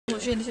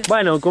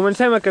Bueno,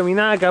 comencem a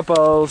caminar cap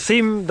al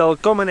cim del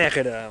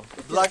comanegre.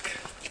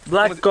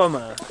 Black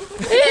Coma.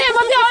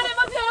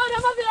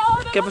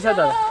 Què ha passat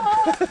ara?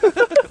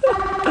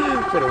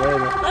 Però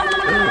bueno.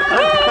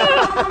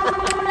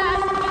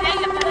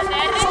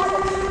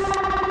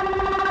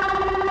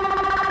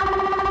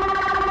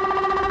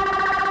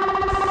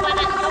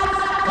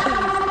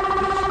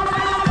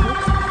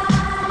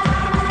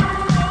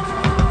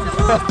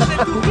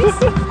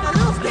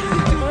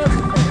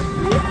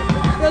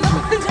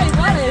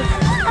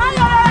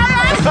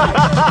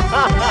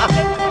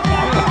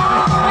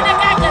 Una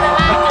caca de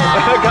vaca.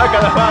 Una caca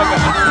de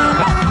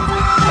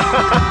vaca.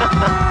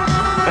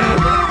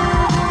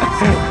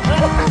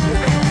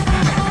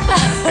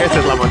 Esa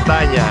es la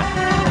montaña.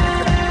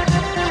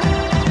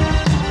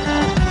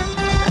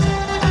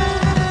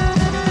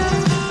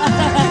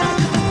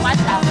 What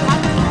the fuck?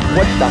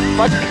 What the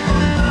fuck?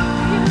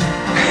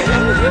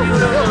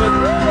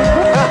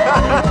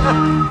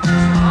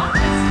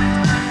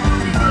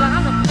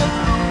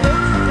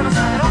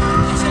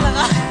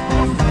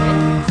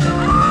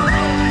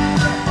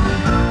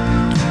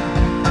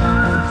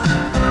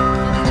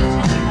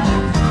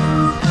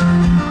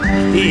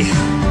 I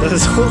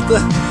resulta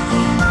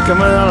que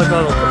m'ha donat la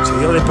clau del cotxe,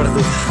 jo l'he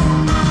perdut.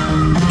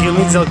 Aquí al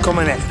mig del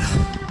comanegre.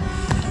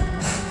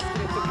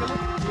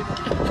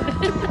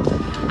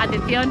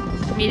 Atención,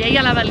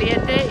 Mireia la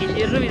valiente y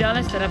Luis Rubirola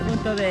estará a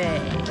punto de...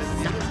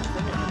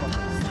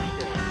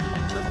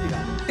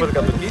 Pues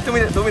cap aquí,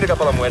 tu mira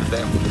cap a la muerte.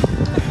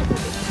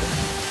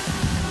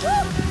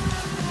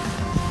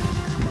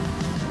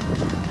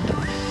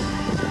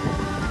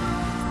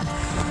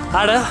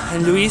 Ara,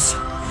 en Lluís,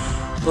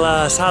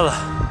 la sala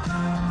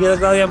y la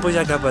Clàudia han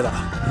pujat cap a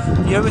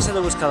dalt. Yo me he a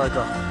buscar la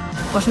clau.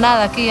 Pues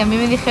nada, aquí a mí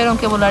me dijeron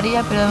que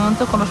volaría, pero de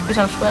momento con los pies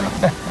al suelo.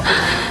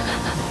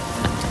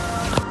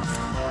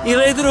 I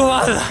l'he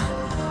trobada!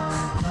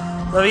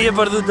 L'havia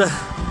perdut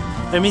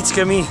a mig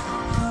camí,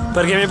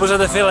 perquè m'he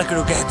posat a fer la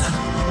croqueta.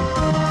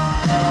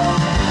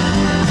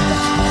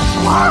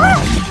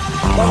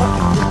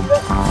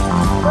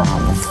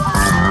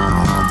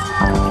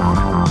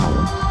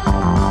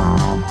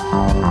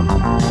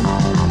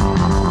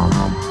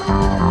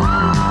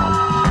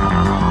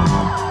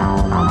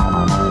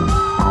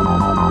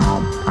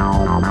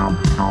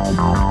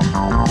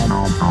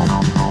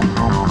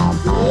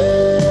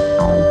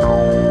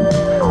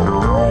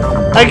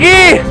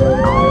 Aquí!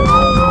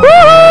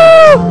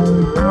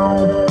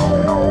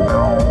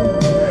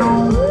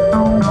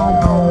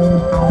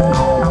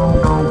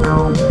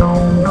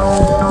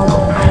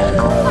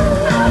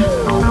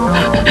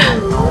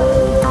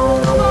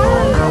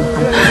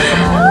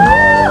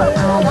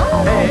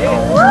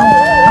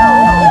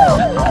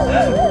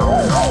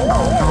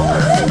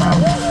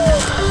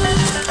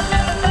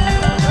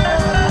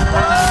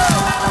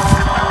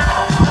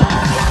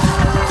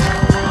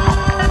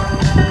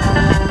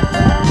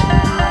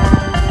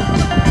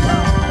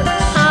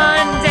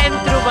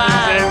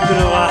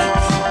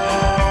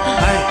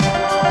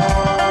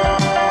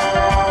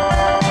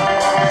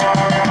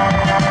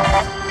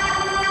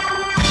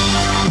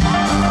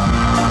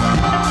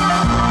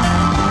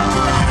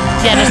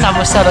 Ya no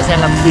estamos solos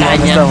en la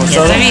montaña. Ya no estamos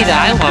solos. Es la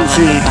vida, ¿eh? Guau,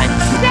 Sí. montaña.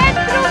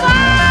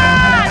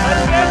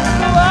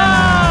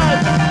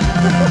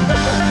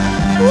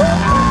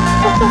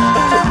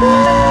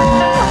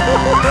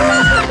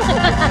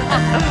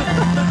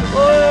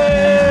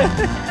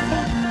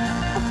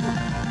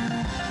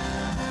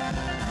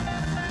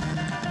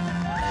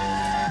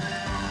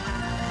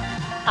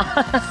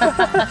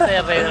 Soy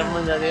el rey del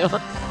mundo, tío.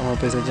 Como el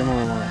paisatge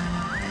molt mola.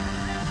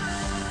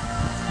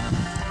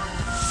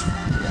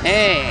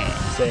 Hey,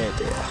 Sí,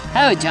 tio.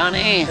 oh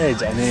Johnny. Hey,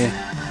 Johnny.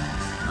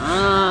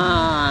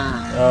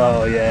 Ah,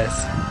 Oh, yes.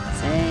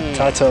 sí.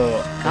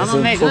 Tato, Como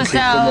me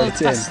gusta el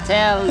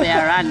pastel de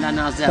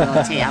arándanos de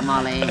la tía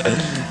Molly.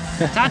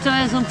 Tato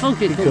es un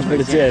funky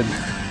Convergent.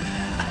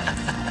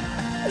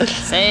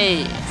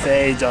 Sí.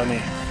 Sí, Johnny.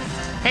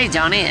 Hey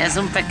Johnny, es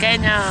un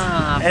pequeño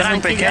Es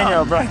un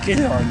pequeño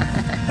branquillón.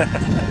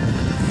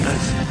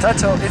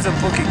 Tato es un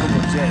funky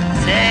convergent.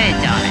 Sí,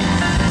 Johnny.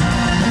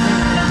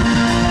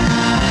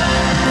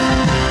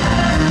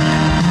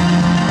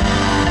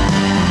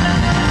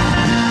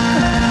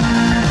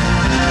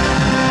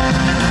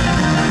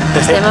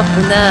 Estem a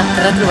punt de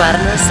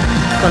retrobar-nos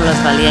con los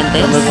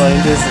valientes Con los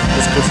valientes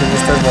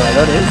excursionistas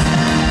voladores.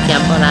 que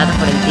han volado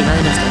por encima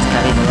de nuestros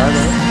cabellos.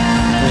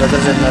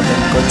 Nosaltres hem anat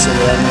en cotxe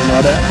durant una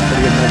hora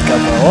perquè hem anat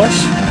cap a Oix.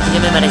 Jo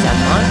m'he marejat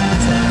molt.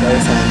 Ja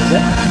està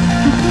marejat.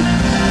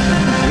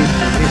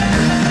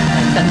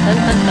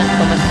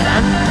 Com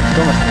estaran?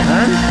 Com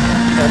estaran?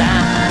 S'haurà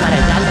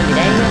marejat la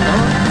Mireia, no?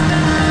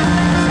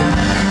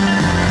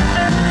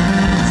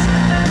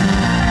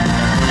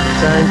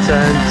 Xan,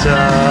 xan,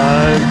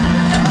 xan.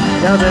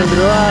 Ja els hem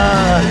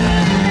trobat!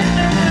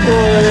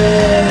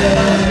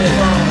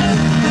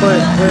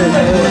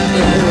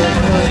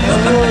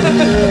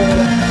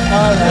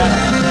 Hola!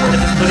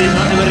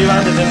 Hem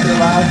arribat, ens hem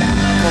trobat.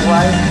 Molt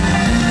guai.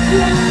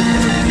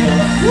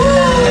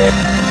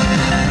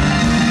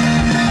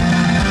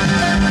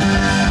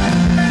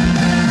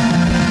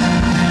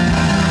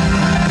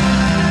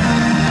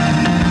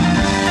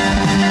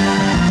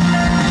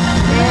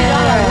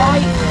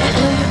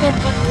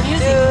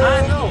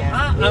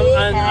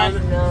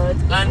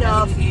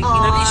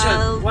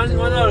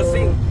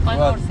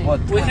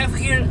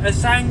 here a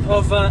sign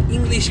of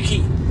English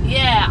key.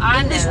 Yeah,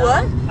 I English know.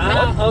 what?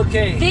 Ah,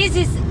 okay. This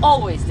is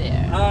always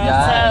there.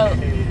 Yeah. So,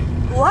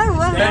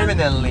 What?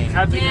 Permanently.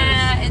 Happiness.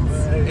 yeah,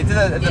 It's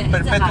a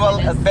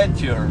perpetual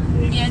adventure.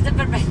 it's a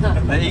perpetual.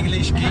 The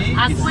English key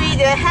And is We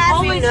don't have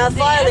always enough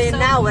there, oil in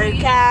so our we-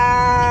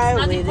 car. it's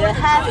not We don't important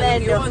have to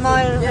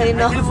us.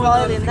 enough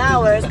oil in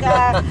our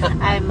car.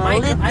 I'm a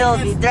little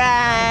bit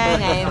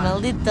drunk. I'm a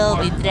little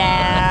bit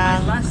drunk.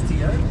 Last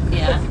year,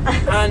 Yeah.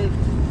 and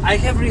I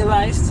have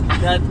realized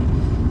that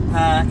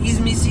is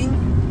missing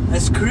a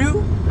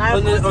screw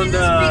on the speaking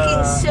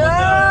so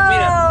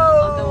mirror.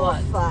 On the what?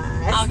 fast.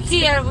 Oh,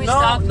 here we No,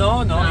 stop.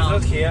 no, it's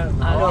not here.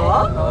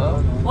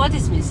 No. What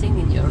is missing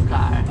in your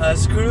car? A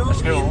screw,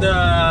 screw. in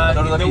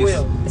the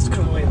wheel.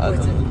 Screw wheel.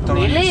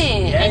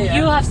 Really? Yeah, And yeah.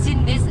 you have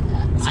seen this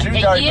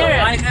Screwdriver. a year?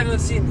 I haven't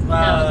seen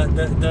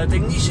the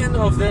technician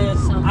of the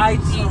Some-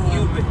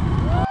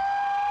 ITUB.